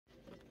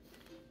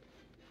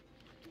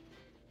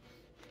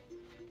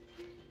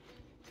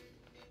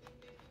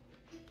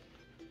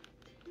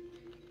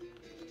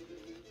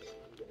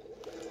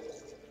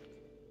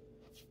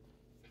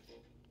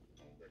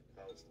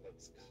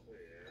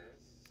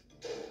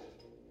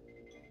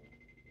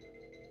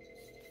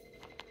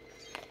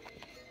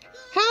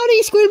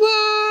Deputy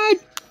Squidward!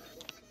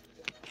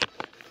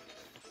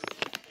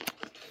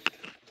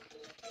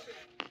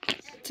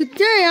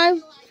 Today I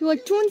feel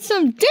like doing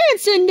some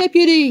dancing,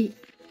 Deputy!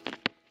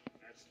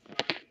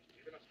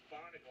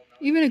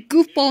 Even a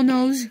goofball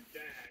knows.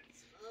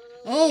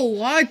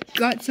 Oh, I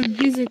got some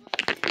music,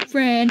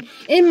 friend,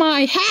 in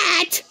my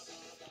hat!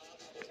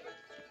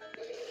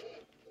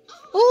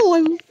 Oh, I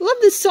love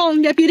this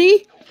song,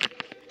 Deputy!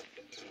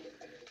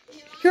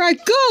 Here I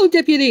go,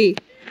 Deputy!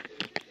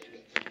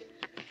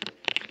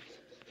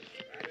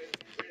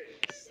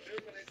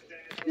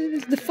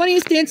 This is the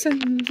funniest dance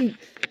I've seen.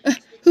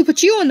 Who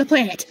put you on the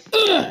planet?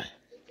 Ugh!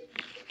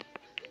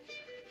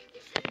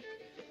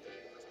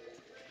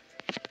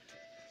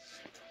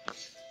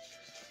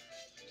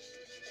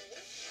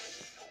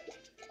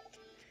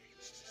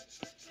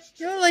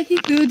 You're like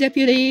you do,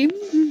 Deputy.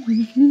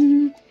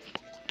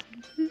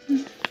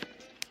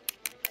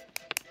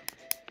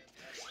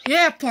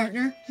 Yeah,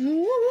 partner.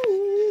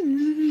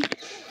 Woo,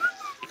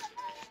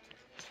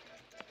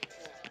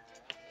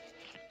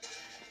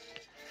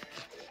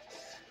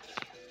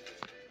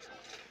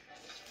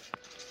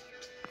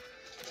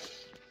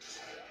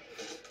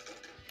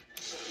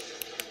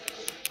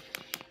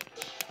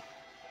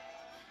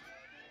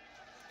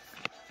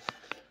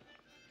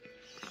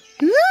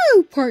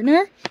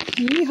 partner.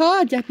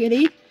 Yeehaw,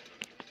 Deputy.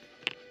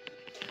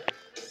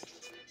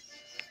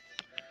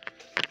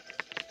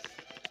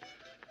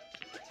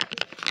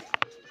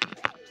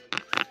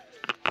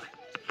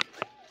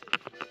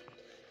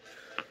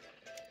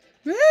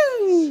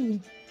 Woo!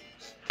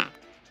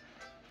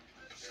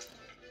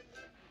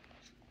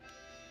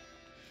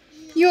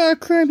 You're a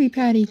Krabby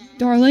Patty,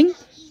 darling.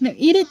 Now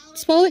eat it,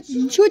 swallow it,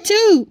 and chew it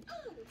too.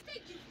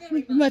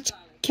 Much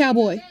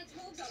cowboy.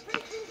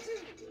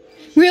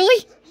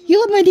 Really? You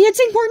love my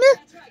dancing,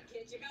 partner?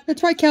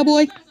 That's right,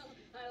 cowboy.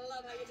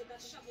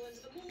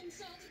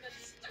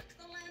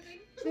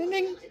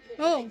 Landing?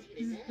 Oh,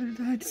 I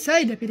had to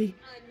say, Deputy.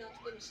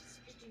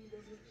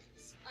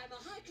 I'm a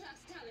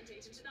high-class talent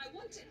agent, and I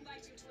want to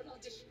invite you to an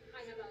audition.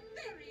 I have a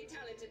very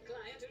talented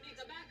client who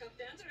needs a backup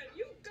dancer, and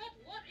you've got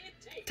what it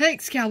takes.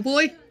 Thanks,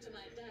 cowboy. Come to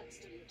my dance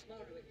studio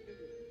tomorrow at noon.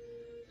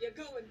 You're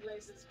going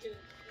places, kid.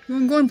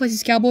 I'm going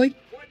places, cowboy. Would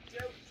you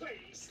please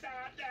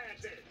start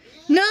dancing?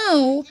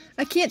 No,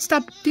 I can't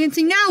stop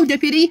dancing now,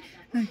 Deputy.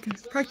 I can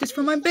practice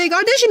for my big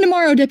audition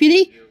tomorrow,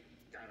 Deputy.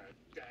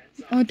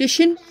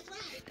 Audition?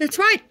 That's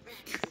right.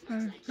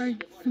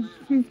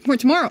 For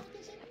tomorrow.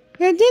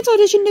 Yeah, dance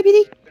audition,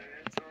 Deputy.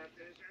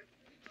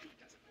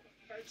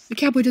 The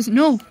cowboy doesn't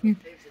know.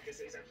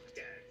 Intricacies of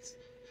dance.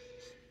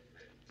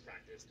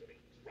 Practice to be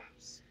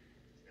props.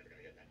 Never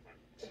gonna get that far.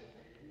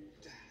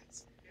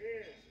 That's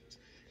it.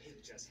 You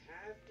just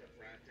have to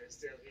practice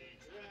till he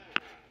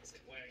drops.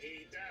 When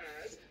he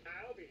does,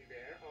 I'll be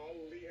there all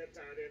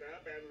leotarded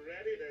up and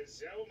ready to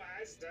show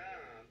my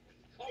stuff.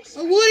 Oh,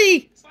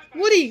 Woody! Spike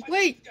my Woody, spike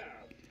wait! go.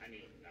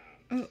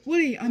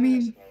 Woody, I I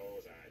mean...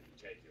 suppose I'd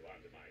take you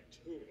under my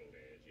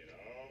tutelage, you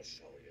know,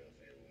 show you a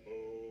few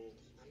moves.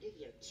 Under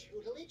your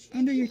tutelage?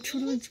 Under your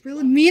tutelage,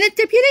 really? Mean it,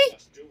 Deputy?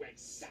 Just do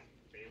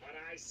exactly what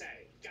I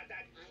say. Got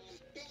that?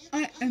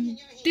 I am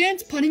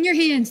dance put in your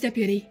hands,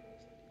 Deputy.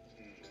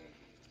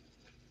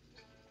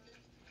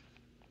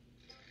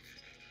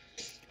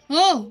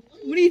 Oh,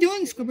 what are you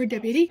doing, Squidward,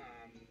 Deputy?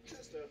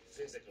 Just a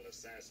physical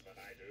assessment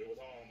I do with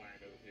all my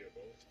new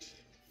pupils.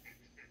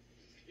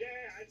 Yeah,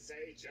 I'd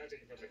say,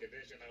 judging from the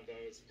condition of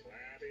those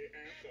flabby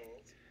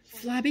ankles.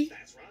 Flabby?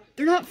 That's right.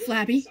 They're not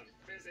flabby. Some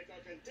physical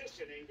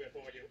conditioning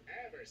before you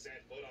ever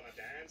set foot on a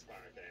dance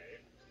party.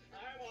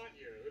 I want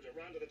you to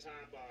run to the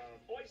top of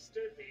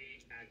Oyster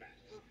Beach and back.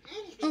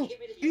 Oh,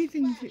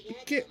 anything to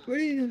get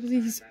rid of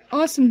these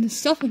awesome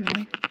stuff of mine. What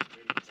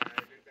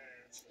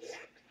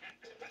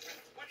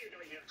are you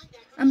doing here?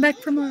 I'm back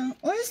from our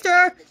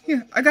oyster.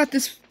 Here, I got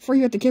this for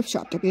you at the gift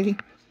shop, Deputy.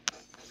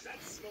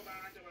 Let's move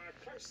on to our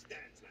first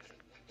dance lesson.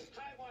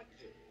 I want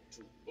you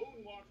to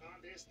moonwalk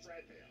on this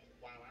treadmill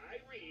while I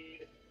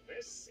read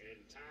this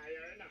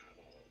entire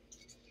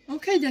novel.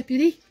 Okay,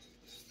 Deputy.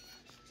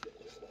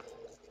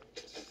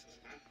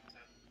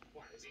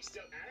 Why, is he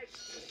still at it?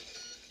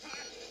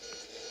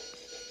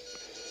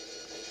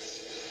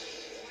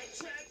 My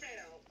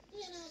treadmill!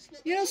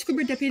 You know,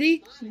 Squidward,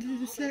 Deputy,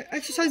 this,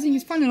 exercising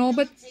is fun and all,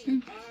 but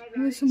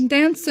there's some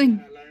dancing.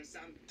 Wanna learn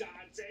some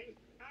dancing?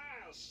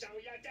 I'll show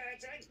you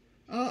dancing.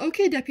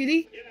 Okay,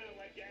 Deputy. You know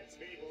what gets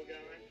people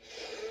going?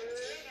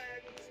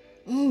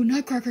 Rhythm. Oh,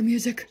 Nutcracker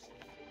music.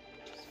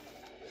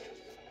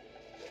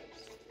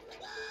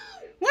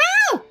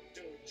 Wow!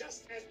 Do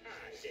just as I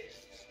did.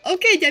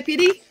 Okay,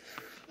 Deputy.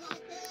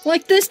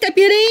 Like this,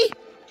 Deputy?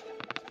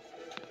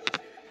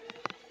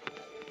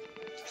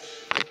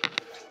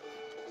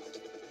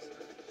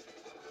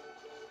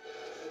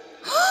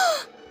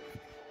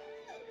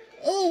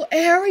 Oh,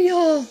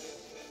 Ariel.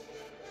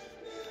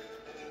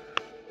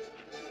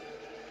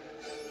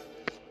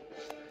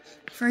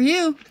 For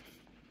you.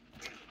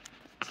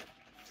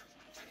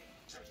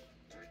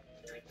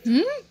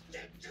 Hmm?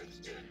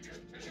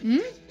 Hmm?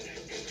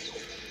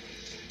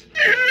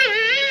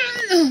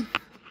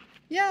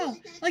 Yeah,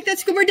 like that,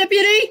 Scuba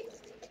Deputy. Okay,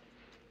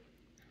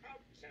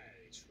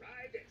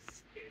 try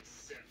this. It's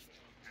simple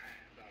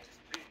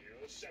and a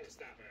real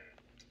showstopper.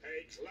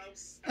 Pay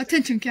close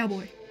Attention,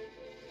 cowboy.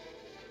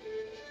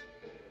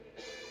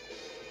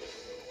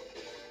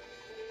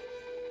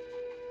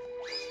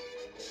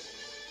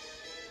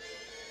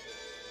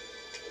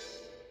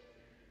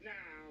 Now,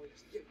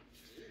 you.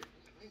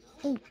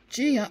 Oh,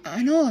 gee,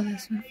 I know all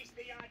this. Face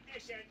the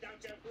audition,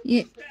 don't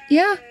you?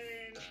 Yeah.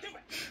 Do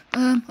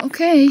it.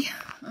 Okay.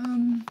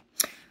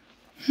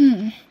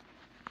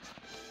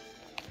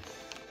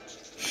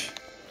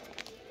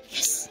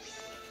 Yes.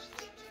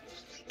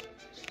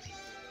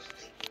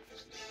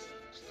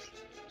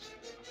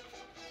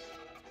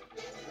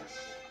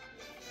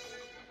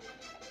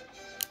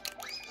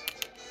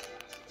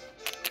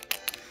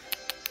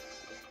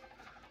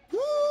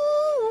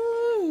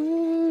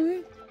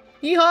 Ooh.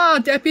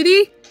 Yeehaw,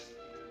 deputy.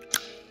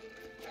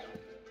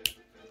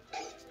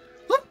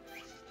 Whoop.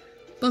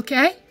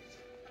 Okay.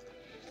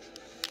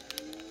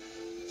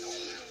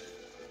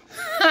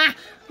 Ha!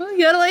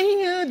 We gotta let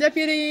you,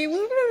 deputy.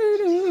 Woo!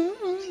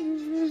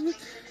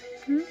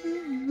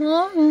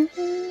 Woo!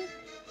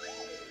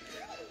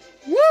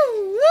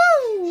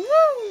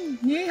 Woo!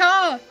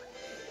 Yeehaw!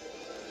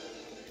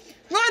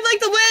 Ride like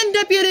the wind,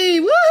 deputy!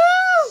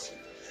 Woohoo!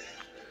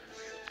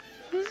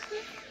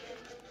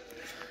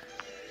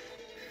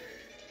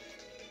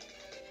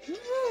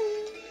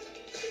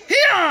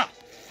 Here!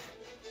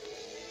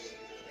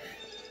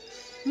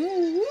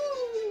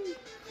 Woo!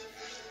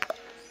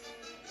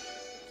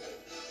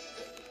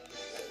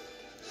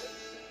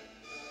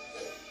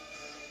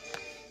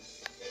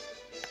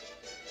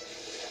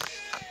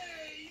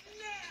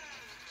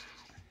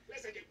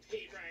 Listen, you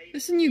pea-brain.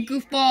 Listen, you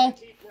goofball.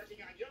 Keep working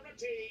on your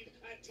routine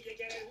until you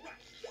get it right.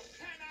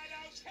 And I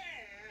don't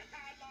care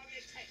how long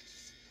it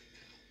takes.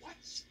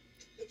 Watch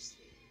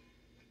closely.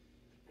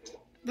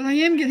 But I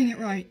am getting it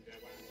right.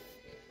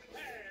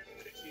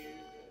 And the cue.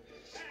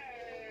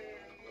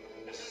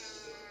 And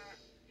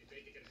you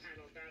think you can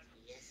handle that?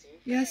 Yes, sir.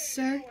 Yes,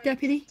 sir,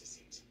 deputy.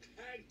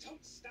 And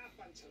don't stop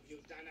until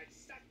you've done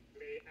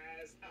exactly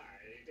as I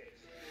did.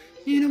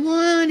 And a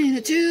 1, and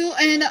a 2,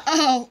 and a...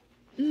 Oh!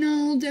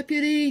 No,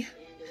 deputy.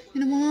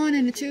 And a 1,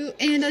 and a 2,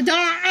 and a... Nope.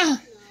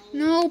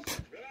 Remember,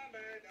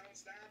 don't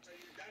stop till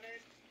you've done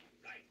it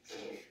right.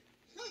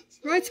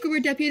 Right, Scuba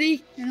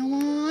Deputy. And a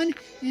 1,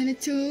 and a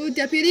 2,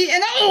 deputy,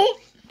 and... Oh!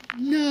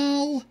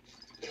 No.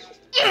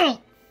 Ugh.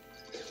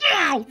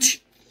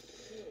 Ouch!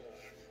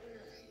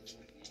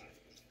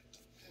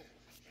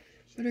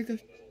 Better go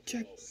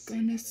check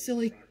on this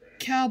silly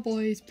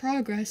cowboy's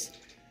progress.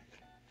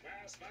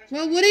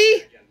 Well, Woody?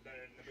 You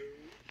learn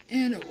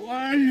the move. And a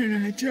 1,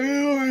 and a 2,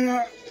 and a...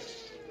 Oh,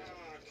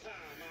 come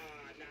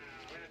on now.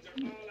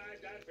 After all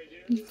I've done for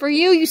you. For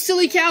you, you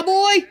silly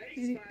cowboy!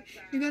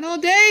 You got all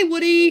day,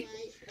 Woody!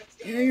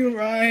 Yeah, you're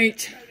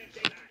right.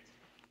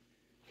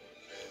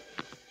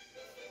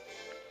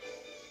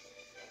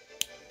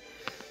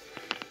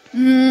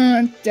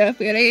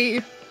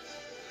 Deputy.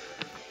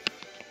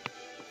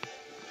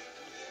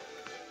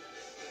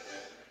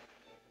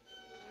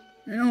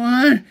 And a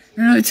 1,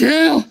 and a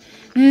 2,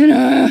 and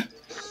a...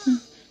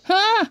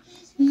 Ha!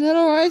 Is that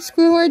alright,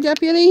 Squidward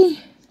Deputy?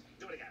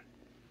 Do it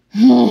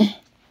again.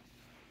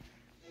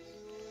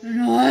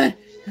 And a 1,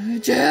 and a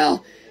 2,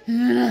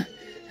 and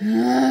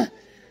a...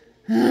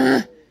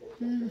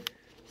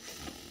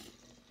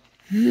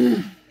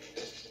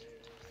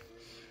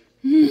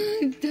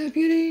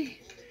 Deputy.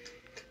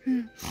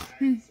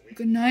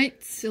 Good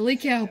night, silly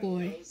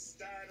cowboy.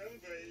 Stardom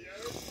for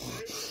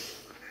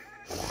you.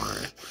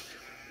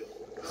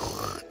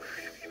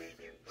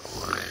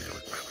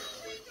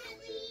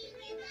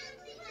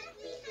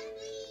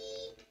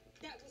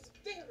 That was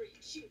very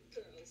cute,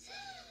 girls.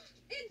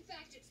 In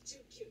fact, it's too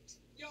cute.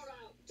 You're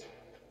out.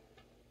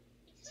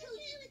 It's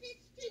totally with this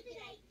stupid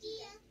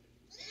idea.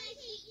 But I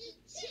hate you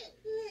too.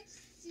 Let's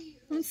see.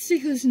 Let's see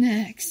who's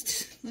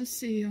next. Let's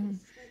see,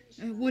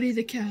 Woody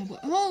the cowboy.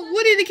 Oh,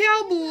 Woody the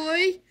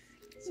cowboy!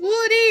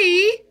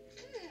 Woody!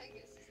 I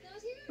guess it's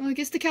not here. Well, I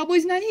guess the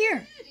cowboy's not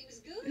here. He was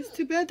good. It's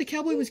too bad the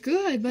cowboy was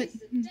good, but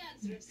He's a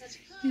dancer of such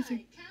he's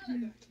high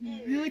caliber.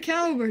 really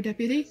caliber,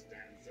 deputy.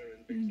 Dancer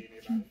in bikini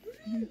bottom.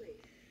 Really?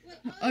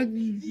 Well, I'm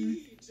Mhm.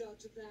 the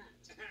judge of that.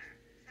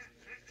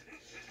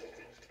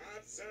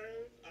 Can't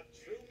serve a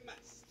true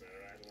master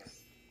at once.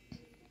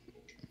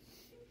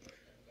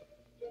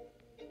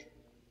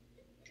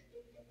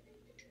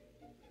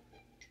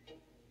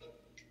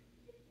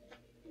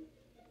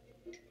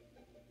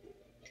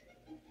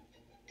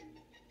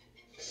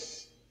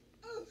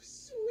 Oh,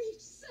 sweet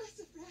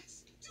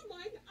sassafras! Do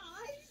mine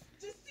eyes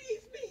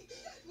deceive me?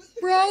 That was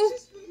the Bro.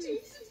 greatest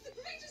routine since the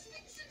greatest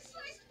mixed and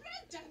sliced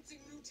bread dancing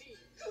routine.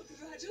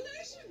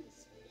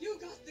 Congratulations! You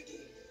got the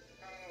gig.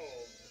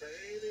 Oh,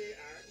 baby,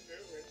 I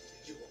knew it.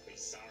 You won't be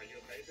sorry you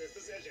made this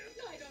decision.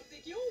 I don't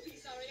think you'll be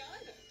sorry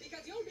either,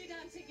 because you'll be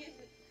dancing in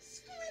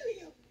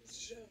Squilliam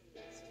shows.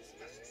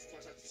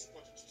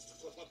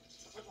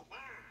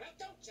 Well,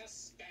 don't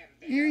just stand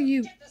there. Here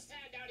you, Get the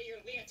sand out of your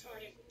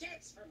leotard and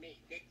dance for me,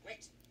 big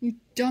wit. you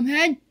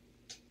dumbhead.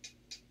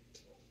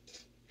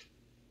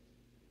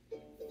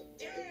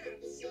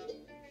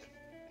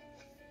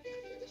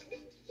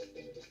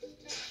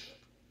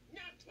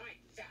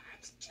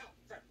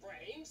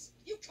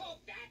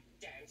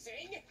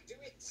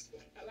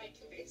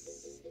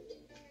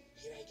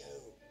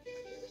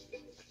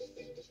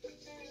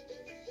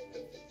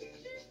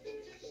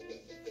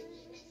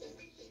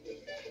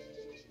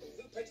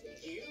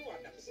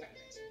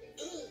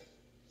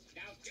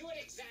 Do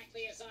it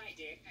exactly as I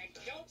did, and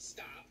don't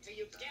stop till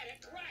you get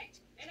it right.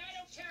 And I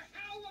don't care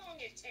how long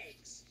it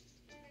takes.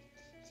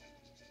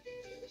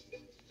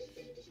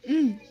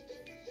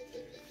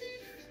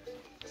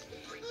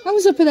 I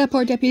was up for that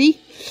part, Deputy.